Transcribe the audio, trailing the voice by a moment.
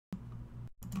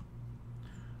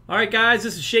All right, guys,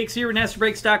 this is Shakes here at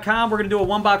NastyBreaks.com. We're going to do a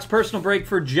one-box personal break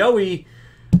for Joe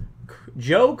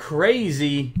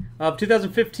Crazy of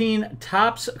 2015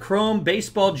 Topps Chrome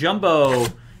Baseball Jumbo.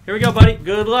 Here we go, buddy.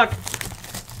 Good luck.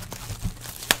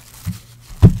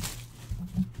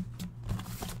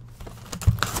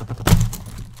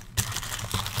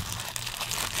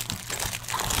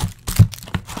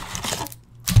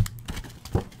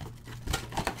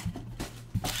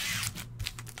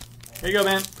 Here you go,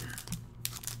 man.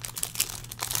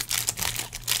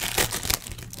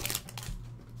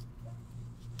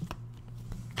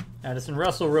 Addison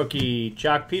Russell rookie.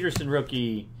 Jock Peterson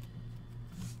rookie.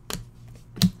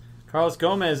 Carlos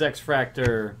Gomez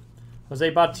X-Fractor. Jose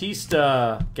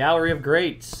Bautista Gallery of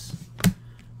Greats.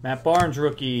 Matt Barnes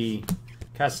rookie.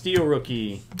 Castillo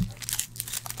rookie.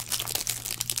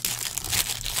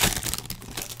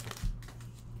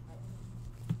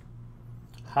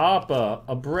 Hoppa,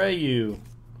 Abreu,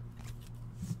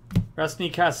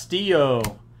 Rusney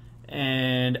Castillo,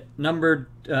 and numbered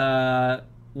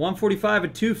 145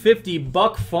 of 250,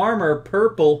 Buck Farmer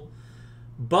purple.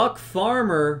 Buck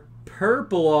Farmer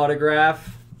purple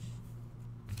autograph.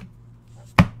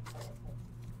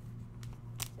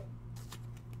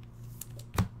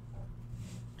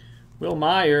 Will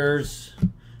Myers,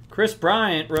 Chris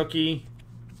Bryant rookie.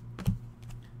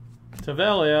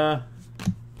 Tavelia.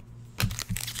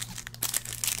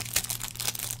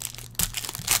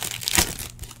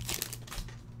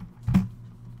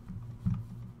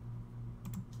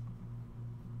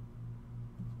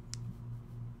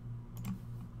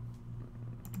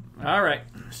 All right,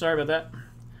 sorry about that.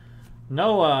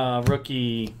 Noah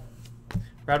rookie,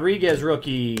 Rodriguez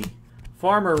rookie,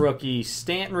 Farmer rookie,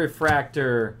 Stanton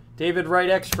refractor, David Wright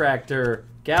X-Fractor,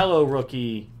 Gallo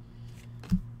rookie,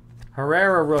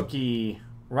 Herrera rookie,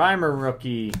 Reimer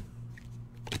rookie.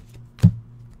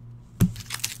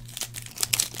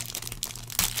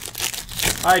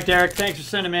 All right, Derek, thanks for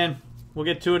sending them in. We'll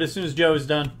get to it as soon as Joe's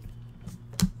done.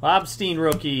 Lobstein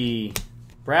rookie,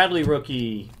 Bradley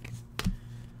rookie,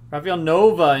 Rafael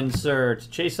Nova insert,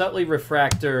 Chase Utley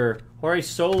refractor, Jorge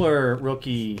Soler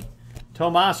rookie,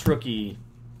 Tomas rookie.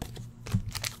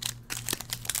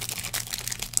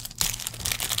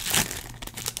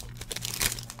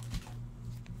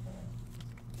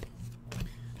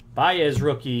 Baez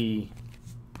rookie,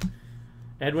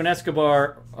 Edwin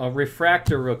Escobar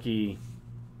refractor rookie,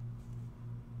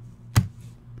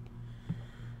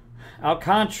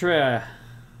 Alcantara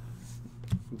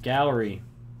gallery,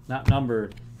 not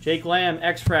numbered. Jake Lamb,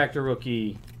 X-Fractor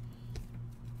rookie.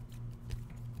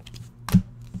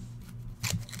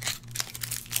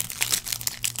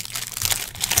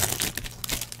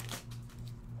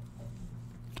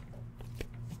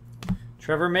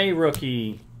 Trevor May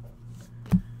rookie.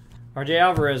 RJ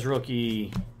Alvarez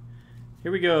rookie.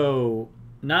 Here we go.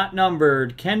 Not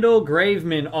numbered. Kendall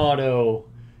Graveman auto.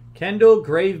 Kendall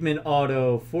Graveman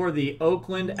auto for the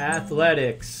Oakland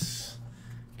Athletics.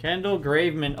 Kendall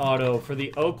Graveman auto for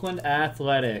the Oakland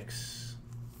Athletics.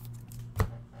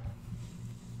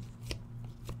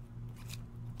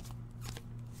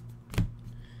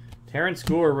 Terrence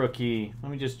Gore rookie.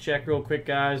 Let me just check real quick,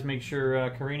 guys. Make sure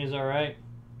Karina's all right.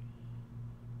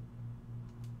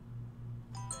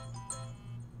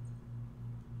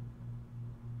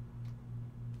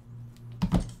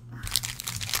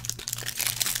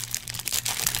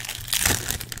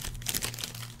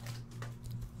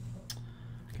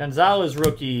 Gonzalez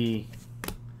rookie,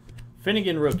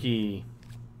 Finnegan rookie,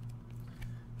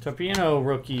 Torpino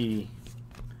rookie,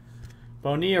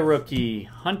 Bonilla rookie,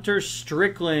 Hunter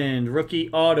Strickland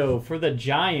rookie auto for the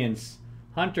Giants.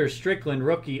 Hunter Strickland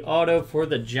rookie auto for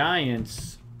the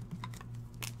Giants.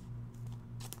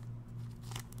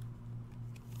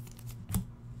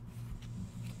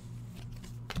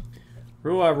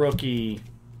 Rua rookie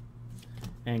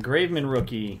and Graveman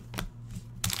rookie.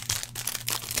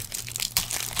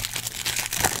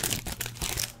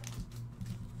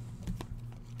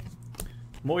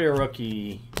 Moya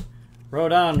rookie,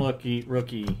 Rodon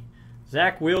rookie,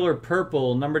 Zach Wheeler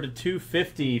purple, number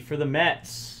 /250 for the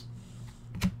Mets.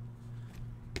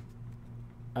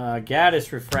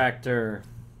 Gaddis refractor,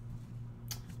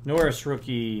 Norris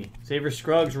rookie, Xavier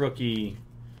Scruggs rookie,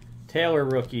 Taylor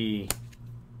rookie.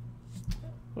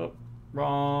 Oh,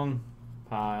 wrong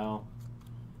pile.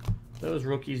 Those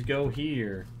rookies go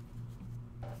here.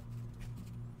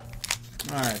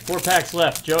 All right, 4 packs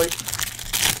left, Joey.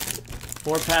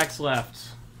 4 packs left.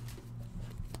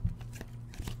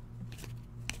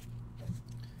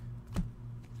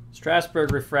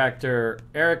 Strasburg refractor,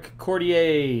 Eric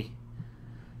Cordier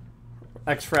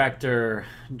X-Fractor,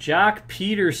 Jock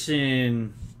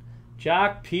Peterson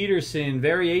Jock Peterson,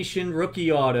 variation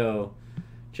rookie auto.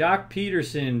 Jock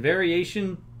Peterson,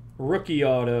 variation rookie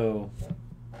auto.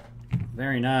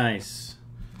 Very nice.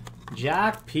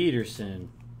 Jock Peterson,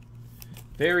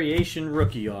 variation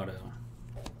rookie auto.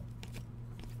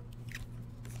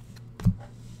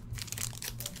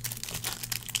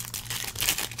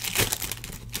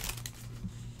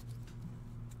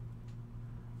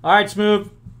 All right, Smooth.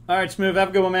 All right, Smooth. Have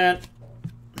a good one, man.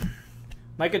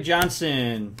 Micah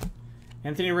Johnson.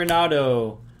 Anthony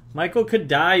Renato. Michael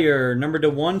Kadire, number to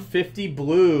 150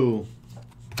 blue.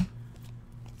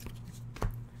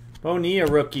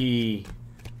 Bonilla rookie.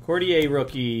 Cordier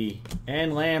rookie.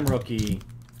 And Lamb rookie.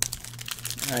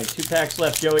 All right, 2 packs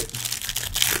left, Joey.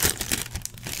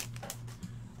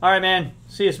 All right, man.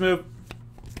 See you, Smooth.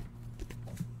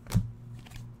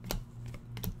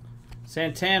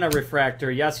 Santana refractor.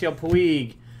 Yasiel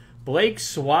Puig. Blake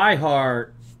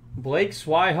Swihart. Blake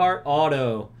Swihart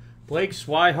auto. Blake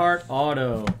Swihart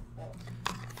auto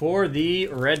for the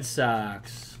Red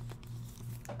Sox.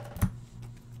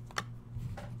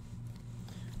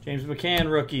 James McCann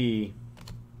rookie.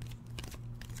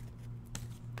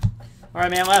 All right,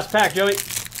 man. Last pack, Joey.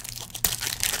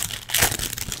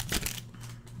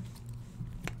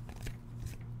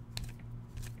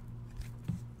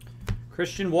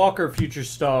 Christian Walker, future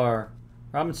star.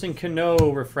 Robinson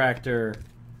Cano refractor.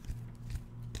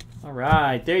 All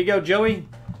right, there you go, Joey.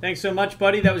 Thanks so much,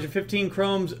 buddy. That was your 15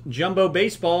 Chromes Jumbo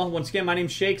Baseball. Once again, my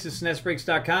name's Shakes. This is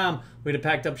NESBreaks.com. We'd have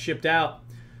packed up, shipped out.